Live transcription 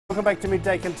Welcome back to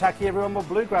Midday Kentucky, everyone. Well,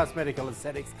 Bluegrass Medical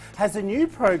Aesthetics has a new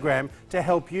program to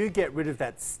help you get rid of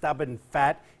that stubborn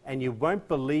fat, and you won't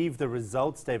believe the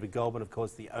results. David Goldman, of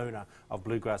course, the owner of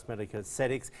Bluegrass Medical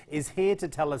Aesthetics, is here to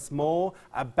tell us more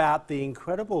about the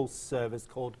incredible service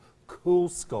called Cool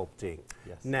Sculpting.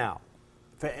 Yes. Now,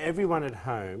 for everyone at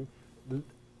home,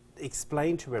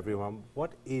 explain to everyone,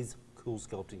 what is Cool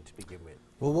Sculpting to begin with?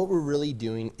 Well, what we're really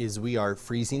doing is we are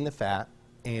freezing the fat,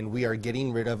 and we are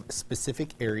getting rid of specific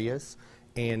areas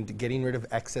and getting rid of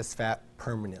excess fat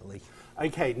permanently.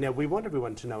 Okay, now we want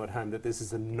everyone to know at home that this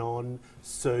is a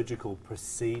non-surgical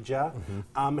procedure.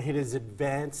 It has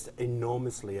advanced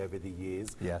enormously over the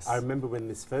years. Yes. I remember when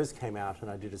this first came out,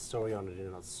 and I did a story on it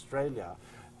in Australia,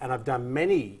 and I've done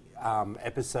many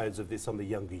episodes of this on the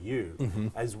younger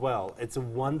you as well. It's a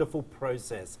wonderful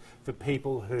process for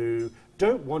people who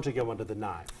don't want to go under the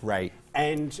knife. Right.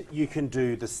 And you can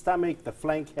do the stomach, the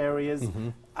flank areas.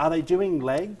 Are they doing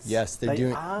legs? Yes, they're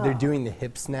doing the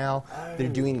hips now. Oh. They're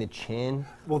doing the chin.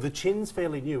 Well, the chin's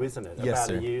fairly new, isn't it? Yes, About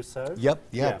sir. a year or so? Yep,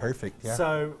 yeah. Perfect. Yeah.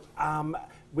 So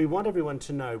we want everyone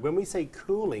to know, when we say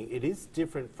cooling, it is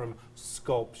different from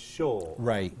Sculpture.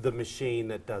 Right. The machine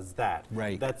that does that.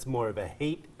 Right. That's more of a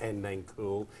heat and then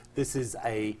cool. This is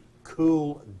a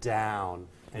cool down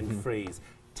and freeze.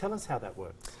 Tell us how that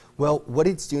works. Well, what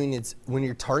it's doing is when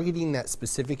you're targeting that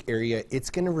specific area, it's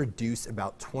going to reduce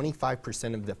about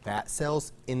 25% of the fat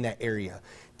cells in that area.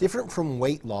 Different from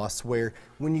weight loss, where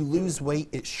when you lose weight,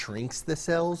 it shrinks the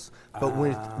cells. But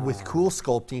with Cool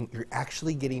Sculpting, you're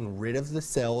actually getting rid of the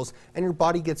cells, and your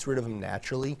body gets rid of them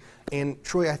naturally. And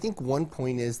Troy, I think one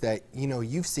point is that, you know,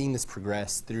 you've seen this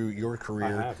progress through your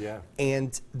career. I have, yeah.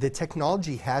 And the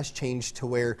technology has changed to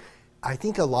where I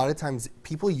think a lot of times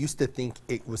people used to think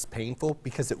it was painful,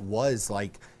 because it was,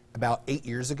 like, about 8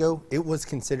 years ago, it was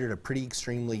considered a pretty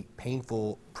extremely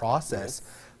painful process.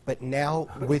 Yes. But now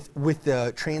with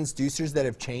the transducers that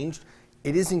have changed,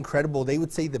 it is incredible. They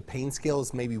would say the pain scale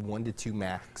is maybe 1 to 2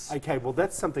 max. Okay, well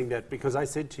that's something that, because I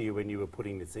said to you when you were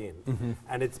putting this in,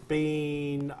 and it's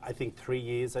been, I think 3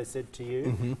 years I said to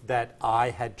you, that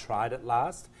I had tried it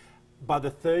last. By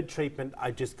the third treatment, I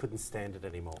just couldn't stand it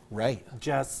anymore. Right.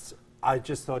 I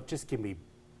just thought, just give me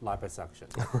liposuction.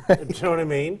 Right. Do you know what I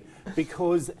mean?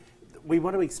 Because we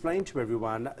want to explain to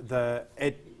everyone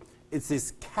it's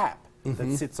this cap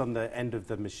that sits on the end of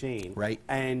the machine. Right.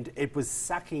 And it was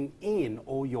sucking in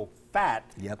all your fat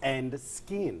and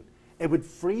skin. It would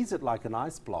freeze it like an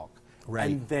ice block.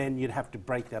 Right. And then you'd have to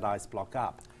break that ice block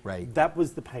up. Right. That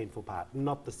was the painful part,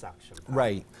 not the suction part.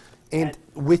 Right. And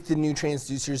with the new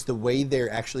transducers, the way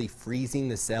they're actually freezing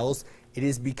the cells, it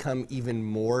has become even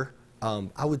more,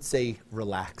 I would say,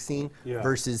 relaxing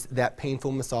versus that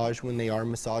painful massage when they are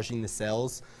massaging the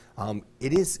cells.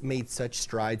 It has made such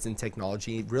strides in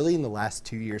technology, really in the last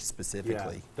 2 years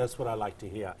specifically. Yeah, that's what I like to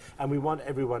hear. And we want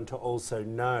everyone to also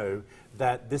know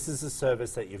that this is a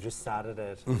service that you've just started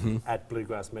at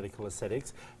Bluegrass Medical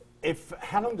Aesthetics.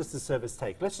 How long does the service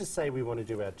take? Let's just say we want to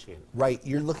do our chin. Right,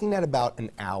 you're looking at about an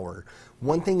hour.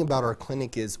 One thing about our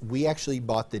clinic is we actually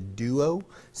bought the Duo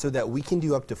so that we can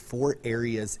do up to 4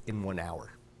 areas in 1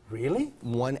 hour. Really?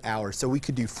 1 hour. So we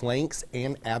could do flanks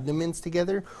and abdomens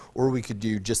together, or we could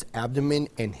do just abdomen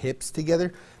and hips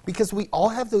together, because we all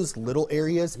have those little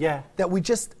areas that we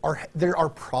just there are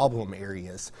problem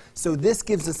areas. So this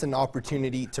gives us an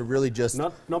opportunity to really just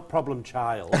not problem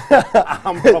child,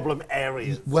 problem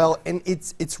areas. Well, and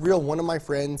it's real. One of my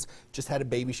friends just had a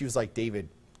baby. She was like, David,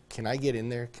 can I get in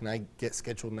there? Can I get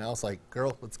scheduled now? It's like,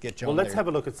 girl, let's get you on there. Well, let's have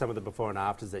a look at some of the before and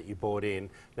afters that you brought in.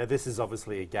 Now, this is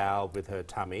obviously a gal with her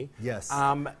tummy. Yes.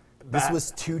 This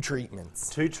was 2 treatments.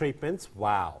 2 treatments?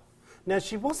 Wow. Now,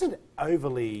 she wasn't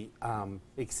overly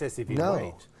excessive in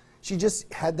weight. She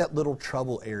just had that little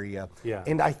trouble area. Yeah.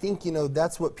 And I think, you know,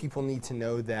 that's what people need to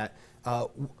know, that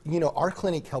you know, our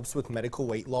clinic helps with medical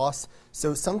weight loss,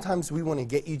 so sometimes we want to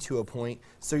get you to a point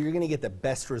so you're going to get the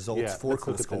best results for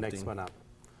Cool Sculpting. Let's look at the next one up.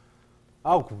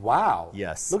 Oh, wow.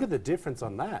 Yes. Look at the difference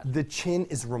on that. The chin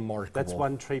is remarkable. That's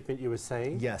 1 treatment you were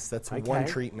saying? Yes, that's 1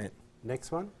 treatment.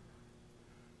 Next one.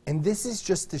 And this is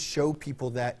just to show people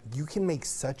that you can make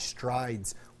such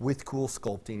strides with Cool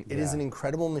Sculpting. It is an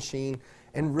incredible machine,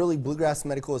 and really Bluegrass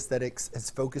Medical Aesthetics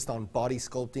has focused on body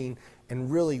sculpting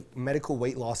and really medical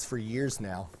weight loss for years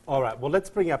now. All right, well, let's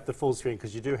bring up the full screen,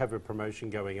 because you do have a promotion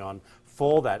going on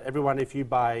for that. Everyone, if you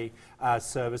buy a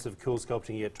service of Cool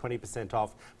Sculpting, you get 20%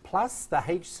 off, plus the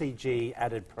HCG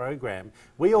added program.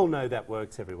 We all know that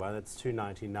works, everyone. It's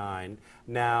 $2.99.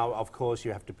 Now, of course,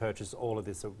 you have to purchase all of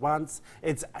this at once.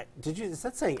 It's, is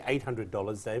that saying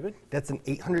 $800, David? That's an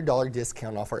 $800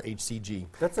 discount off our HCG.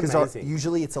 That's amazing.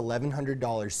 Usually it's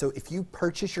 $1,100. So if you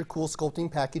purchase your Cool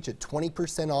Sculpting package at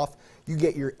 20% off, you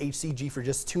get your HCG for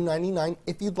just $2.99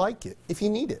 if you'd like it, if you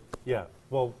need it. Yeah,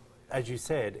 well, as you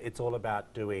said, it's all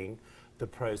about doing the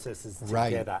processes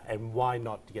together, and why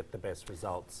not to get the best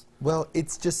results? Well,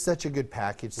 it's just such a good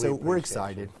package, so we're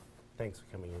excited. Thanks for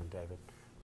coming in, David.